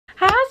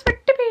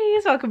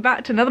sweeties, welcome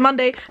back to another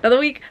Monday, another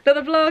week,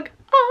 another vlog.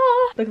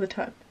 Ah, look at the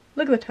turn,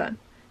 look at the turn.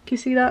 Can you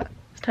see that?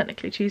 It's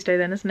technically Tuesday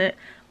then, isn't it?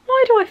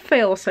 Why do I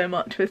fail so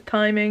much with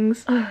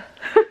timings?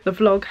 The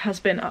vlog has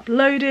been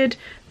uploaded,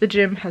 the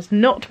gym has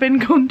not been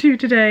gone to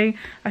today.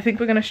 I think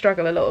we're going to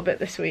struggle a little bit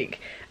this week.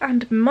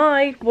 And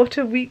my, what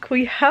a week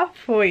we have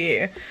for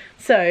you.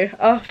 So,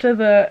 after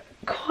the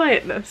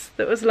quietness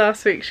that was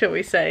last week, shall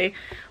we say,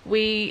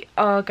 we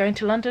are going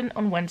to London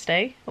on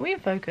Wednesday. Are we in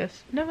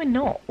focus? No, we're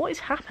not. What is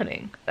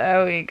happening?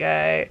 There we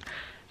go.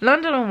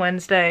 London on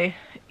Wednesday,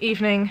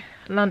 evening,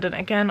 London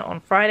again on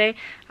Friday,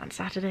 and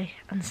Saturday,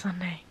 and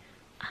Sunday,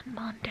 and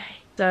Monday.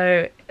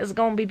 So it's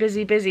gonna be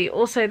busy.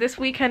 Also this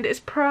weekend is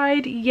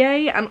Pride,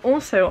 yay, and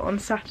also on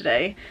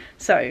Saturday.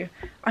 So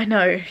I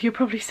know you're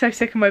probably so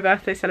sick of my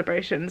birthday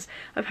celebrations.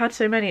 I've had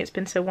so many, it's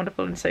been so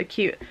wonderful and so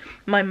cute.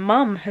 My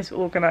mum has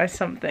organised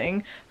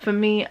something for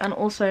me and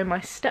also my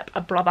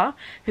step-brother,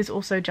 who's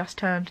also just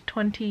turned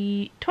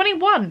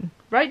 21.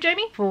 Right,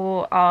 Jamie?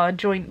 For our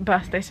joint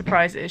birthday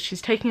surprises.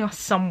 She's taking us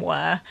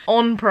somewhere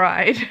on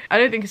Pride. I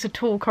don't think it's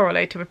at all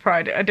correlated with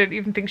Pride. I don't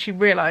even think she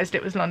realised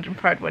it was London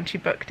Pride when she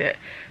booked it.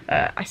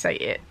 I say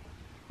it.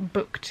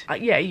 Booked.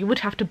 Yeah, you would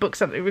have to book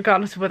something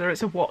regardless of whether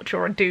it's a watch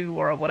or a do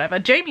or a whatever.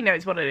 Jamie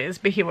knows what it is,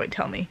 but he won't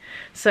tell me.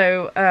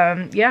 So,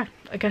 yeah,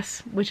 I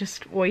guess we're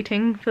just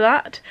waiting for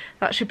that.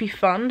 That should be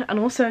fun. And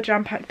also a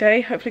jam-packed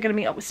day. Hopefully gonna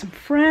meet up with some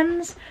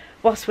friends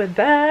whilst we're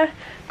there.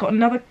 Got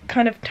another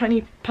kind of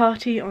tiny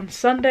party on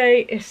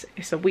Sunday.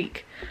 It's a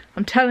week.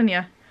 I'm telling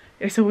you,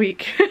 it's a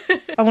week.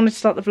 I wanted to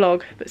start the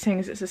vlog, but seeing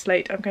as it's a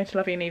slate, I'm going to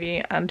love you,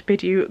 Nevie, and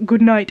bid you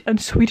good night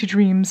and sweeter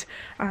dreams.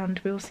 And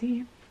we'll see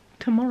you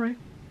tomorrow.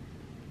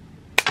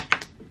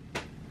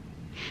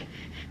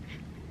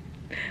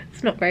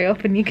 It's not very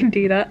often you can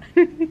do that.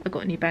 I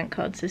got new bank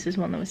cards. This is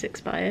one that was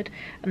expired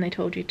and they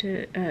told you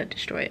to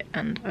destroy it,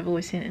 and I've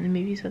always seen it in the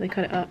movies where they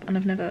cut it up and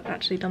I've never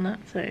actually done that,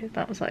 so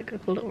that was like a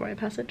cool little rite of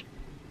passage.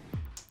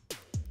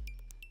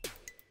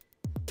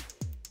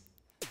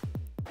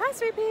 Hi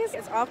sweeties!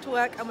 It's after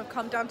work and we've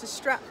come down to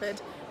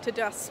Stratford to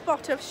do a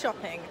spot of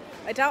shopping.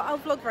 I doubt I'll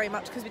vlog very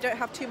much because we don't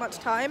have too much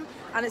time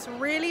and it's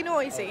really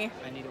noisy.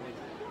 I need a wee.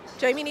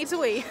 Jamie needs a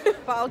wee,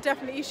 but I'll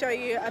definitely show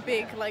you a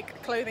big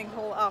like clothing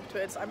haul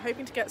afterwards. I'm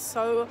hoping to get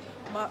so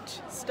much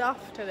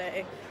stuff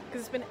today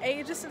because it's been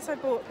ages since I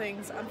bought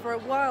things, and for a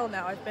while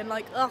now I've been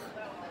like, ugh,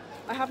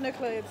 I have no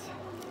clothes.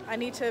 I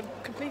need to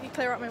completely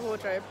clear out my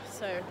wardrobe,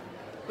 so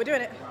we're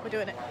doing it, we're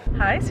doing it.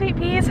 Hi sweet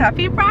peas,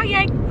 happy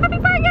Friday, happy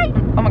Friday!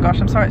 Oh my gosh,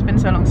 I'm sorry it's been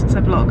so long since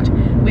I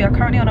vlogged. We are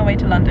currently on our way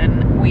to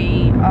London.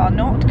 We are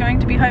not going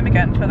to be home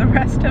again for the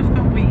rest of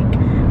the week.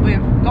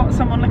 We've got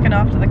someone looking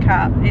after the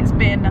cat. It's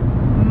been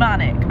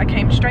manic. I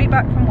came straight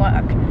back from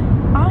work.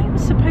 I'm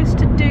supposed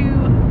to do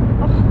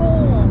a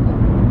haul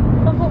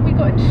of what we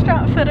got in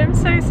Stratford. I'm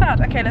so sad.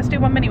 Okay, let's do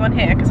one mini one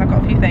here because I've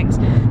got a few things.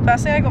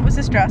 First thing I got was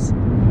this dress.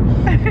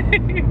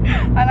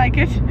 I like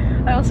it.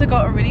 I also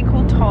got a really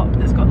cool top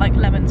that's got like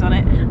lemons on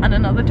it, and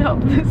another top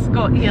that's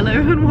got yellow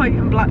and white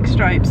and black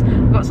stripes.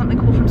 I got something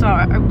cool from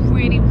Zara. I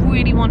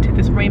really wanted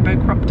this rainbow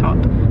crop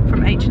top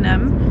from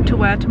H&M to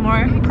wear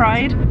tomorrow,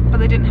 Pride, but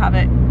they didn't have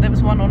it. There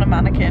was one on a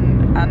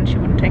mannequin and she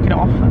wouldn't take it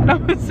off, and I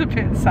was a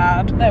bit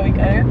sad. There we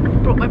go.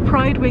 Brought my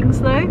Pride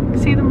wings though.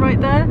 See them right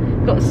there?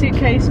 Got a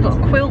suitcase, got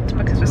a quilt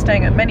because we're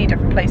staying at many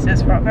different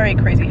places for a very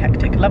crazy,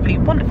 hectic, lovely,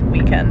 wonderful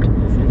weekend.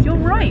 You're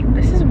right,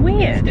 this is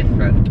weird. It's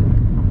different.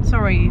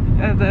 Sorry,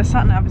 the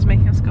sat-nav is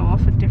making us go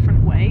off a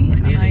different way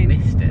and I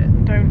missed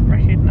it. Don't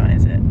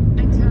recognise it.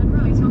 And turn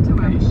right onto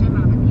Amersham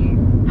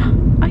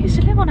Avenue. I used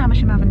to live on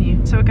Amersham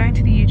Avenue. So we're going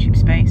to the YouTube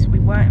space. We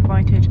were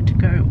invited to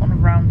go on a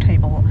round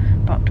table,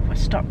 but we're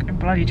stuck in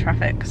bloody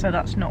traffic, so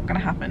that's not going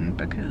to happen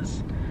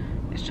because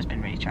it's just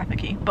been really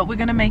trafficy. But we're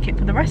going to make it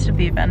for the rest of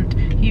the event.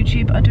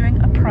 YouTube are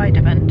doing a Pride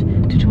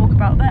event to talk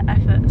about their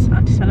efforts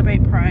and to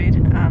celebrate Pride,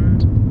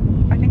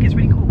 and I think it's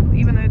really cool.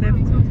 Even though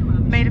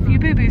they've made a few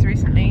boo-boos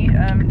recently,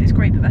 it's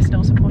great that they're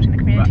still supporting the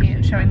community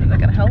and showing that they're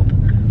going to help.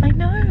 I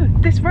know!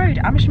 This road,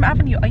 Amersham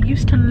Avenue, I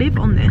used to live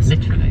on this.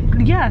 Literally?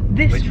 Yeah,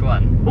 this. Which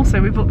one?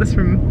 Also, we bought this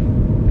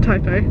from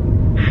Typo.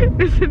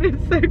 Isn't it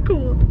so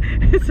cool?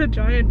 It's a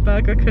giant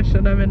burger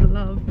cushion, I'm in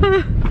love.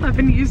 I've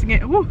been using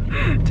it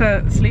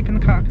to sleep in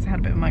the car because I had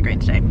a bit of a migraine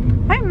today.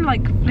 I'm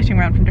like flitting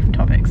around from different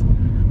topics.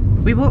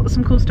 We bought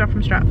some cool stuff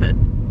from Stratford.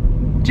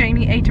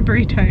 Jamie ate a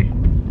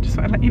burrito, just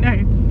so I let you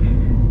know.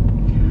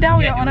 Now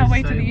we are on our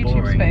way to the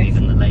YouTube space.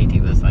 Even the lady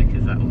was like,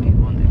 is that what you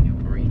wanted in your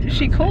burrito?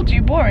 She called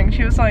you boring.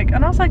 She was like,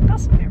 and I was like,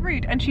 that's a bit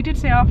rude. And she did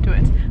say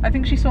afterwards, I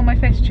think she saw my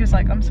face and she was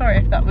like, I'm sorry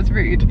if that was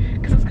rude.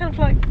 Because it's kind of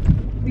like,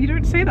 you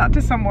don't say that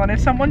to someone. If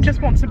someone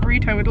just wants a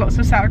burrito with lots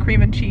of sour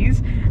cream and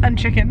cheese and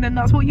chicken, then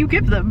that's what you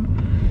give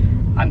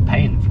them. I'm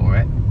paying for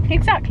it.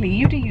 Exactly,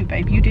 you do you,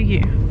 babe, you do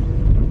you.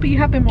 But you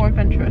have been more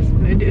adventurous.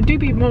 Do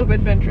be more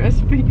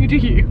adventurous, but you do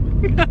you.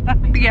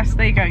 Yes,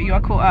 there you go, you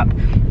are caught up.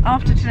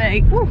 After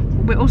today,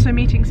 we're also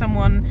meeting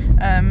someone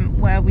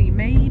where we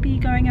may be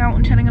going out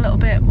and chilling a little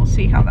bit. We'll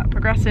see how that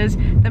progresses.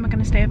 Then we're going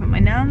to stay over at my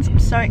nan's. I'm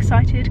so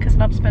excited because I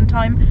love to spend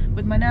time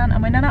with my nan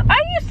and my nana.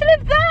 I used to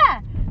live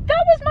there!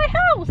 That was my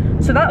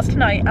house. So that's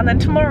tonight, and then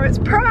tomorrow it's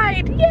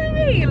Pride.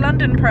 Yay!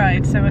 London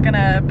Pride. So we're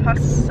gonna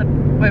pass.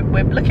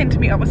 We're looking to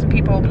meet up with some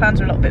people. Plans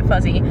are a little bit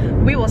fuzzy.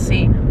 We will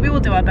see. We will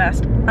do our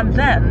best. And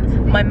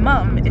then my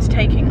mum is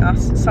taking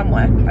us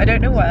somewhere. I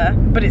don't know where,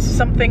 but it's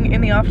something in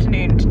the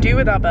afternoon to do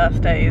with our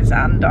birthdays,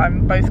 and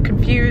I'm both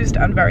confused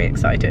and very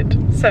excited.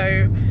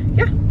 So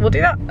yeah, we'll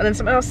do that. And then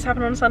something else is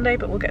happening on Sunday,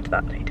 but we'll get to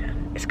that later.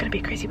 It's gonna be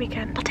a crazy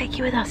weekend. I'll take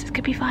you with us. It's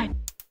gonna be fine.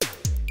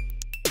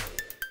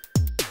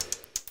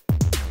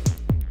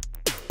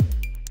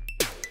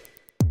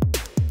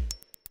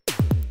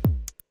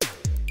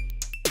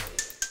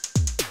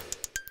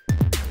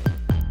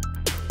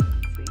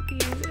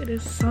 It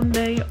is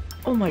Sunday.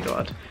 Oh my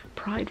god,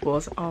 Pride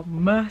was a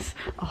mess,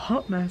 a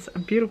hot mess, a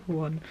beautiful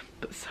one,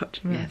 but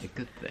such a mess. Yeah, it's a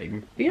good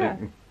thing. Yeah,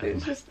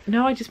 it's just,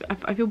 no, I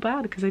feel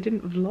bad because I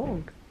didn't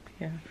vlog.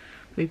 Yeah,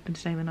 we've been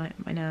staying the night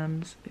at my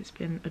nan's. It's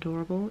been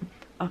adorable.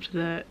 After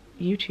the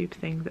YouTube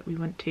thing that we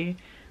went to,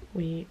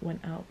 we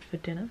went out for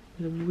dinner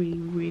with a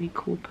really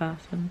cool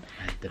person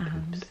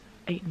and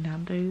ate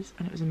Nando's,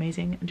 and it was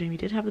amazing. And Jamie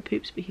did have the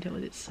poops, but he dealt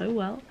with it so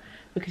well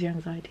because your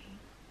anxiety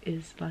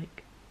is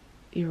like,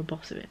 you're a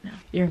boss of it now.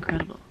 You're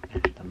incredible. I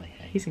haven't done my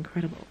hair. He's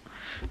incredible.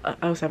 I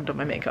also haven't done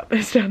my makeup.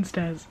 It's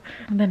downstairs.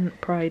 And then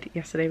Pride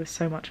yesterday was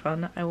so much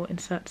fun. I will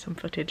insert some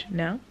footage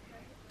now.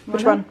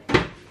 Which one?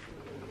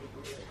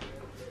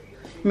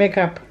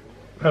 Makeup.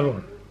 That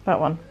one. That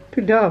one.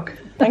 Good dog.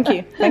 Thank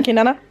you. Thank you,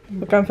 Nana.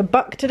 We're going for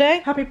Buck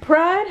today. Happy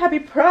Pride. Happy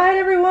Pride,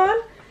 everyone.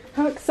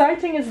 How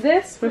exciting is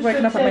this? We're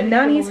waking up at my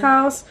nanny's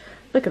house.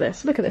 Look at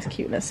this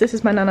cuteness. This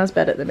is my nana's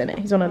bed at the minute.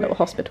 He's on a little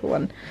hospital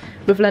one.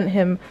 We've lent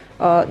him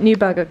our new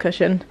bagger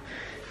cushion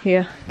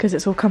here because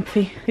it's all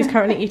comfy. He's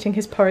currently eating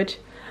his porridge.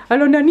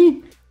 Hello,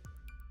 Nanny.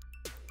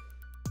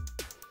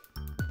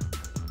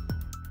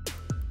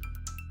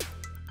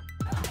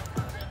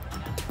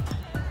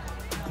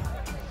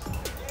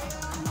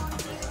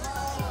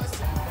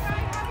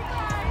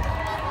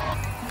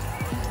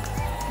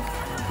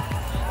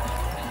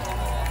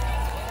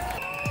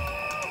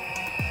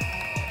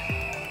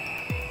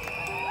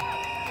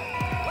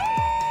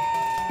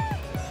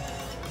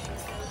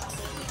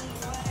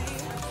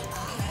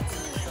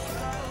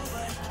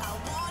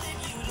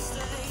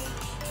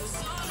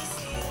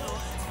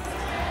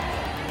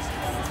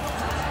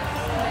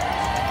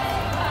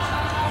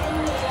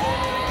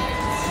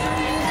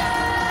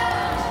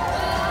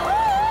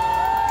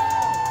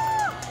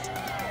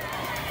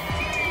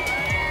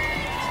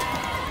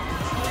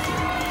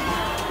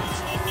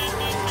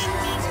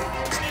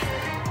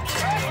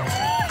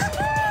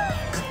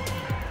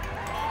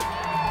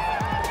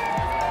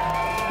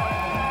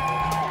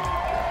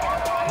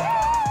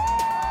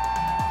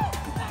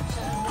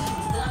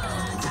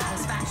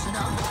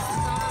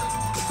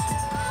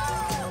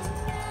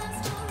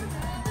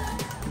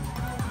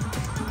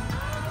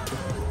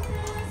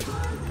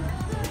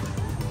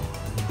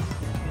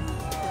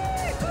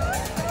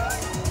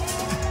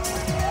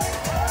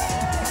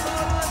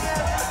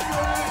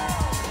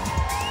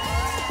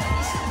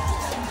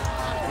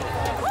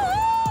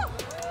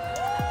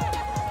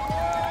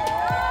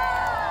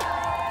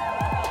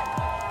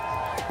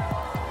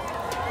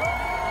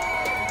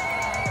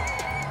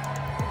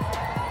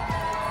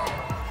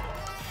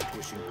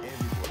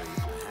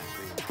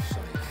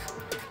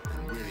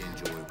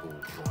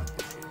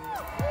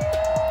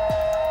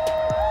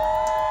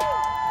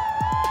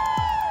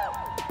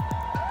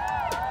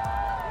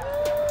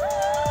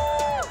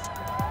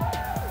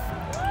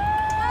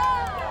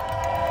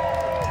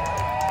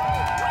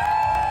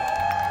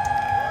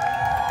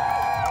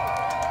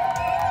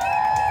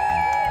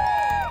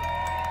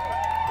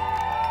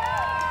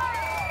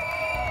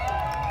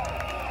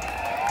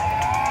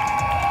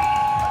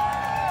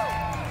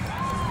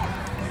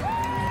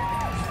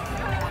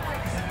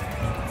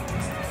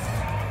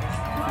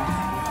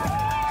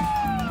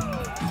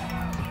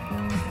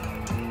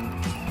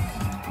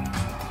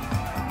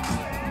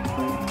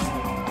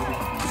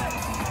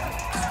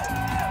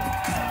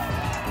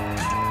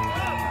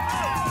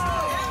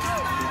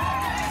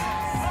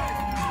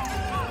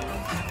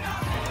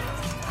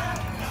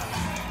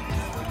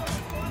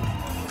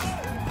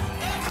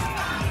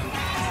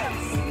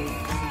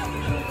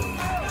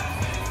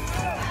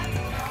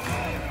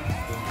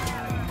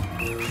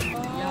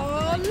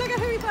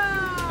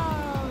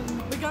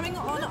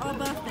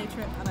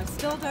 trip, and I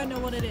still don't know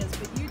what it is,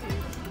 but you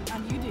do,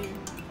 and you do,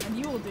 and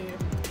you all do.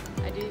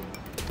 I do.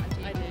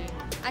 I do.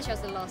 Actually, I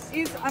was the last.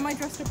 Am I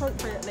dressed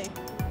appropriately?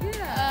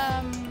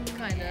 Yeah.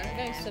 Kinda.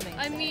 Going swimming.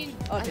 I mean,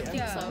 I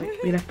think so.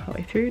 We left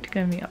partway through to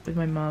go meet up with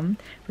my mum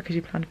because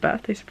she planned a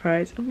birthday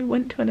surprise, and we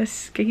went to an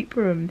escape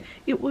room.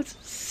 It was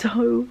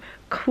so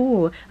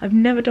cool. I've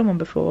never done one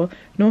before,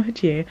 nor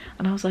had you,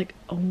 and I was like,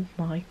 oh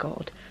my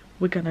god,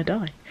 we're gonna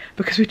die,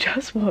 because we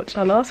just watched,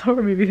 our last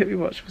horror movie that we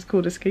watched was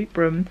called Escape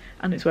Room,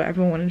 and it's where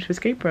everyone went into an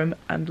escape room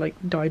and like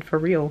died for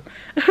real.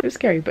 It was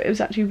scary, but it was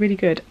actually really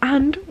good,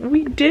 and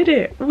we did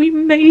it. We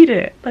made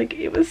it. Like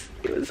it was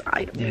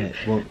yeah,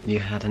 well, you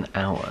had an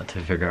hour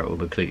to figure out all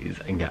the clues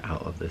and get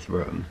out of this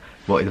room.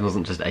 Well, it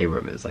wasn't just a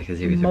room, it was like a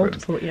series of rooms.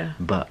 Multiple, yeah.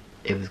 But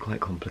it was quite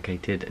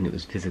complicated, and it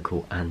was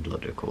physical and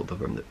logical, the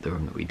room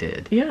that we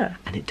did. Yeah.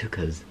 And it took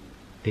us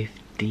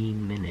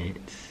 15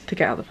 minutes To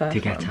get out the first to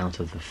get one. out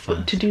of the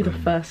first To do the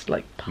room. first,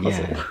 like, puzzle.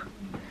 Yeah.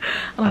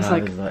 And I was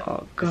like, oh is that-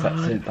 god.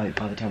 so, like,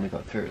 by the time we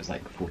got through, it was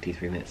like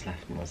 43 minutes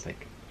left, and I was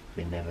like,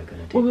 we're never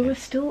gonna do Well, we this. were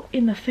still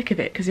in the thick of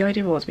it, because the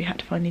idea was we had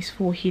to find these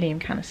 4 helium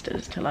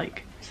canisters to,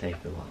 like...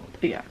 Save the world.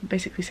 Yeah,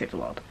 basically save the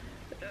world.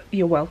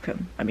 You're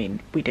welcome. I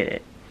mean, we did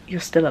it. You're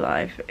still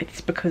alive.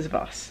 It's because of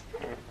us.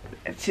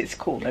 It's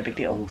cool, no big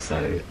deal.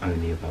 Also,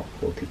 only about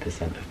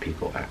 40% of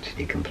people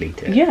actually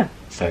complete it. Yeah.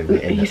 So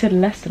we You said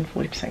less than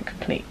 40%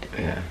 complete.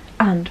 Yeah.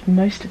 And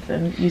most of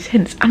them use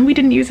hints, and we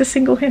didn't use a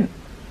single hint.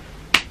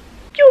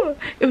 Yeah.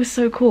 It was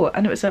so cool,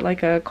 and it was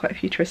like a quite a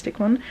futuristic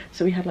one.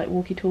 So we had like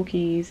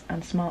walkie-talkies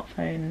and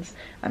smartphones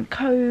and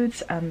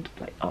codes, and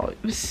like, oh, it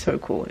was so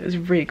cool. It was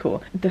really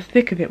cool. The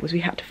thick of it was we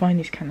had to find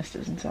these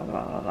canisters and so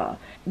blah, blah, blah.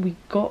 We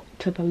got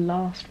to the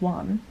last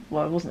one.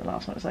 Well, it wasn't the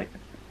last one. It was like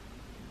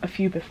a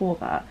few before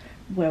that,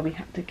 where we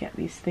had to get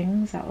these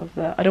things out of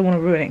the... I don't want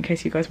to ruin it in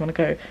case you guys want to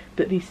go,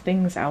 but these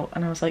things out,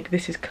 and I was like,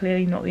 this is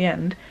clearly not the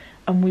end,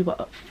 and we were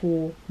at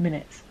 4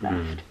 minutes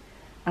left.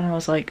 And I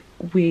was like,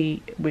 we've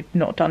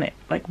not done it,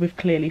 like, we've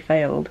clearly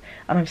failed,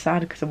 and I'm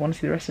sad because I want to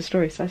see the rest of the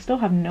story, so I still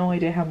have no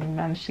idea how we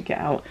managed to get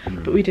out,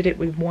 but we did it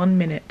with 1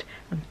 minute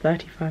and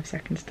 35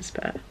 seconds to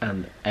spare.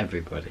 And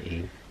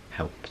everybody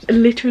helped.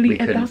 Literally,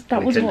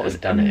 that was what was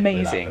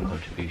amazing. The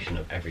contribution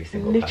of every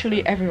single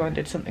Literally person. everyone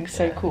did something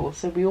so cool.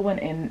 So we all went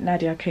in.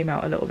 Nadia came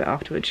out a little bit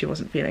afterwards. She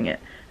wasn't feeling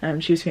it.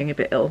 She was feeling a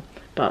bit ill.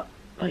 But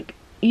like,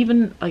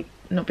 even like,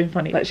 not being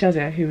funny, like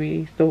Shazia, who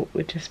we thought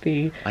would just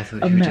be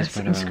a mess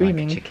and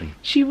screaming, like a chicken.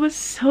 She was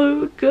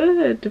so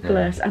good,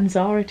 bless. And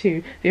Zara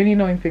too. The only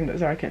annoying thing that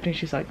Zara kept doing,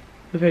 she's like,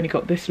 we've only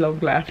got this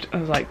long left. I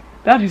was like,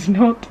 that is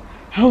not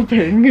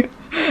helping.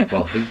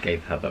 Well, who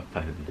gave her the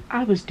phone?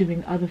 I was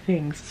doing other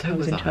things. So I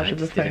was in charge of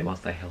the I just did it phone.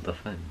 whilst I held the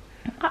phone.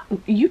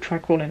 You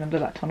tried crawling under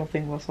that tunnel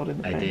thing whilst holding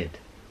the phone. I did.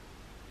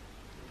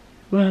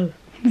 Well,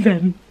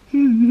 then.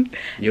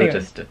 You're Anyway.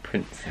 just a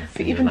princess.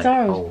 But and even you're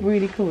Zara like, was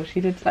really cool.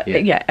 She did like, Yeah.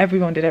 yeah,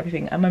 everyone did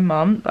everything. And my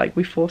mum, like,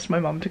 we forced my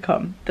mum to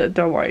come.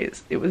 Don't worry,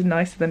 it was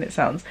nicer than it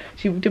sounds.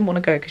 She didn't want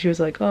to go because she was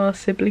like, oh,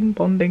 sibling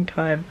bonding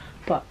time.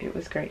 But it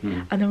was great.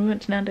 And then we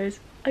went to Nando's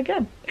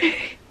again. I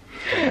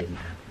didn't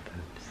have the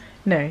boobs.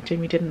 No,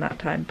 Jamie didn't that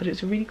time. But it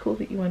was really cool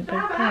that you went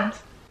both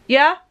times.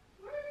 Yeah?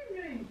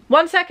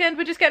 1 second,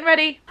 we're just getting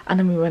ready. And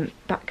then we went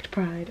back to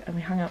Pride and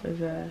we hung out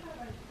with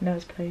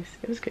Noah's place.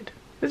 It was good.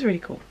 It was really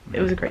cool.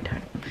 It was a great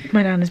time.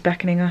 My nan is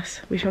beckoning us.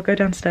 We shall go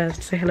downstairs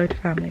to say hello to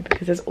family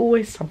because there's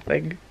always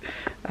something.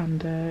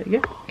 And yeah,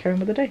 carry on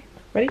with the day.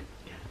 Ready?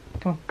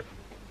 Come on.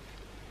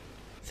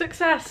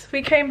 Success!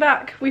 We came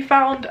back. We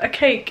found a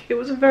cake. It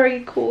was a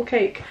very cool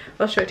cake.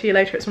 I'll show it to you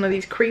later. It's one of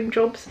these cream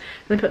jobs. And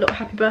they put a little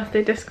happy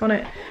birthday disc on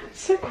it. It's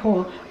so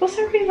cool.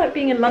 Also, I really like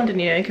being in London,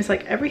 you know, because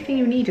like everything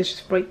you need is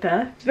just right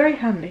there. It's very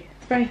handy.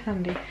 It's very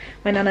handy.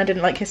 My nana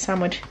didn't like his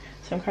sandwich,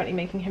 so I'm currently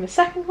making him a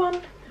second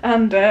one.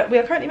 And we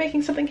are currently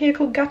making something here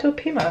called gato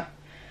pima.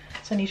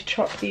 So I need to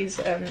chop these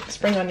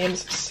spring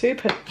onions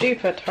super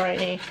duper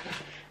tiny.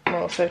 I'm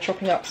also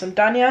chopping up some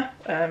dania.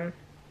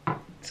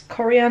 It's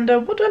coriander.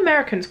 What do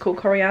Americans call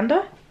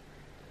coriander?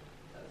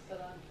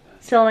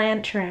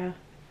 Cilantro.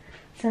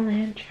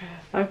 Cilantro.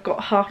 I've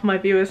got half my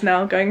viewers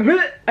now going,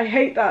 I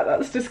hate that,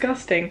 that's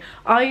disgusting.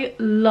 I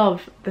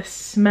love the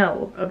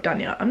smell of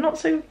dania. I'm not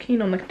so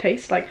keen on the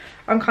taste. Like,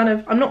 I'm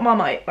not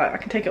Marmite, like I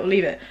can take it or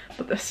leave it.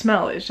 But the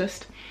smell is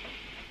just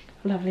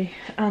lovely.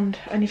 And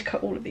I need to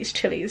cut all of these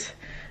chilies.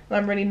 And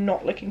I'm really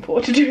not looking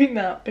forward to doing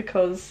that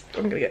because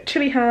I'm gonna get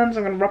chili hands,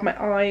 I'm gonna rub my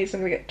eyes, I'm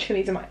gonna get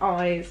chilies in my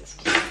eyes.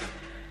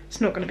 It's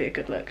not gonna be a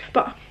good look.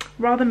 But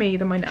rather me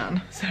than my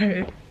nan.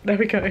 So there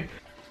we go.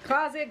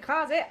 Cosy,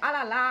 ah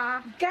la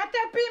la.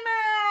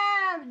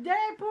 Caterpillar,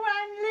 day pour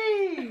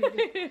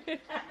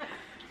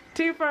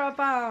 2 for a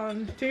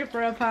pound. 2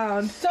 for a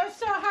pound. So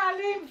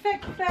halim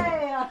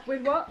fekfer.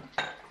 With what?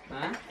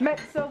 Huh?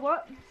 Mezzo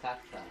what?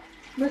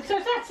 So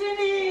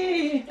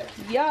satsini.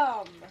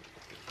 Yum.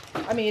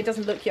 I mean, it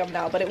doesn't look yum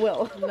now, but it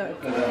will.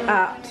 Look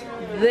at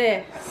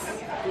this.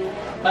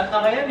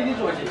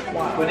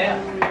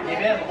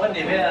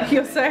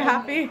 You're so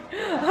happy.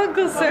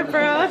 Uncle's so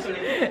proud.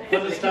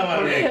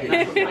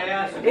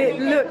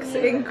 It looks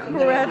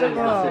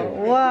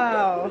incredible.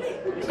 Wow.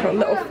 It's got a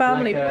little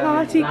family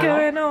party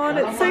going on.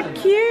 It's so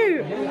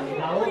cute.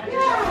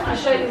 I'll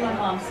show you my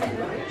mom's.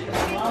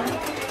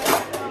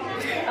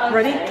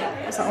 Ready?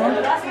 Is that on?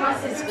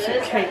 It's a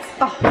cute cake.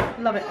 Oh,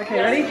 love it. Okay,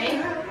 ready?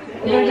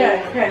 We're gonna go.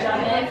 Okay.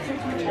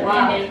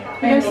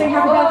 We're gonna sing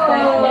happy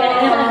birthday.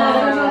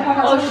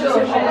 Oh,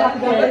 sure. Happy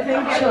birthday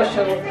thing.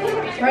 Sure.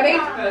 Ready?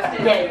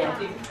 Yeah.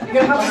 You're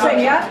gonna help us sing,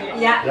 yeah?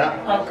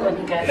 Yeah. I'll go and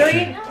go.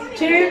 3,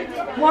 2,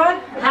 1.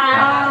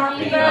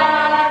 Happy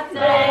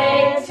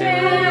birthday to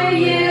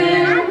you.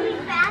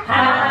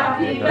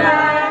 Happy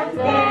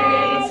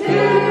birthday to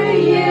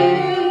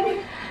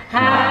you.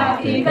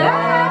 Happy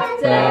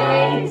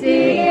birthday,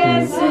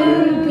 dear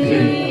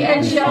Suki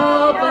and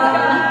Shaaba.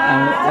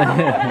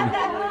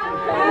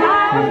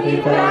 Happy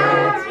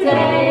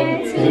birthday.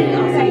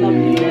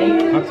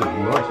 That's a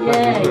nice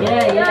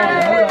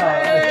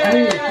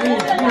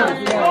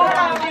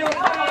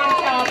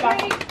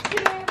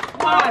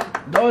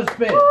Those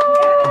bits.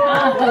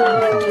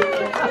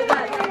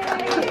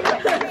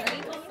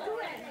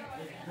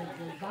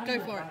 Go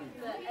for it.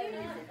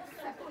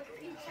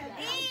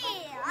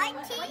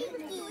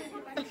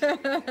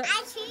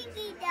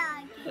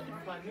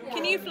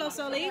 Can you floss,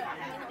 Ollie?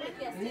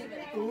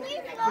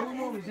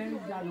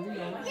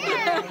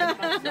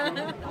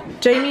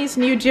 Jamie's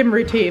new gym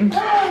routine.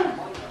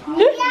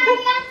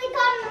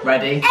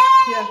 Ready?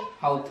 Yeah.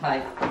 Hold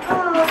tight.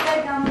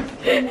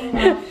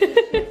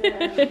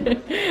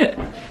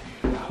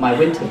 My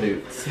winter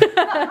boots.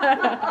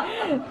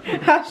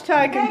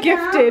 Hashtag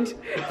gifted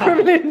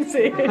from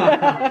Lindsay.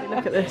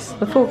 Look at this.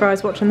 The four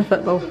guys watching the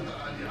football.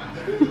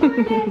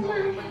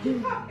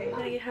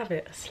 There you have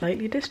it. A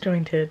slightly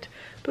disjointed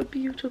but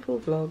beautiful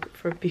vlog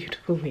for a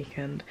beautiful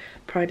weekend.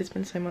 Pride has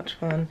been so much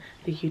fun.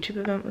 The YouTube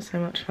event was so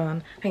much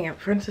fun. Hanging out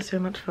with friends was so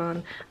much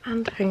fun.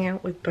 And hanging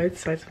out with both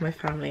sides of my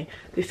family.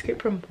 The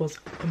escape room was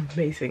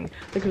amazing.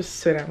 Like, it was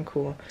so damn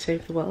cool.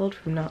 Save the world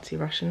from Nazi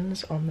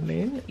Russians on the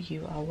moon.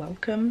 You are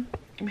welcome.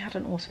 We had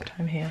an awesome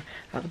time here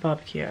at the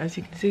barbecue. As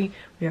you can see,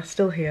 we are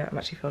still here. I'm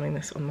actually filming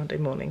this on Monday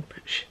morning, but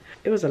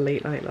it was a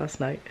late night last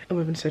night and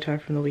we've been so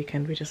tired from the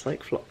weekend we just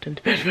like flopped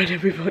into bed when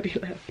everybody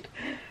left.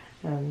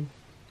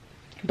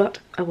 But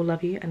I will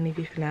love you and leave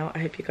you for now. I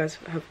hope you guys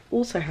have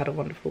also had a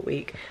wonderful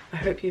week. I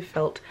hope you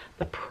felt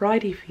the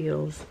pridey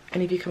feels.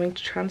 Any of you coming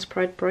to Trans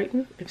Pride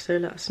Brighton? If so,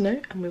 let us know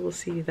and we will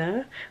see you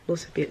there. We'll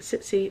also be at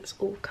Sitsy. It's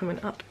all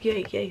coming up.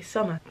 Yay, yay,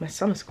 summer. My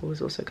summer school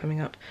is also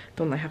coming up.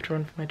 The one I have to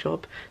run for my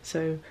job.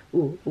 So,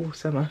 all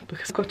summer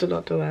because I've got a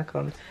lot to work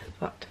on.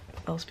 But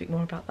I'll speak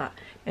more about that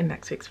in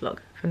next week's vlog.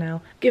 For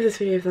now, give this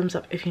video a thumbs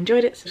up if you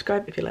enjoyed it.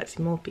 Subscribe if you'd like to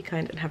see more. Be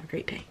kind and have a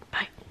great day.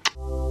 Bye.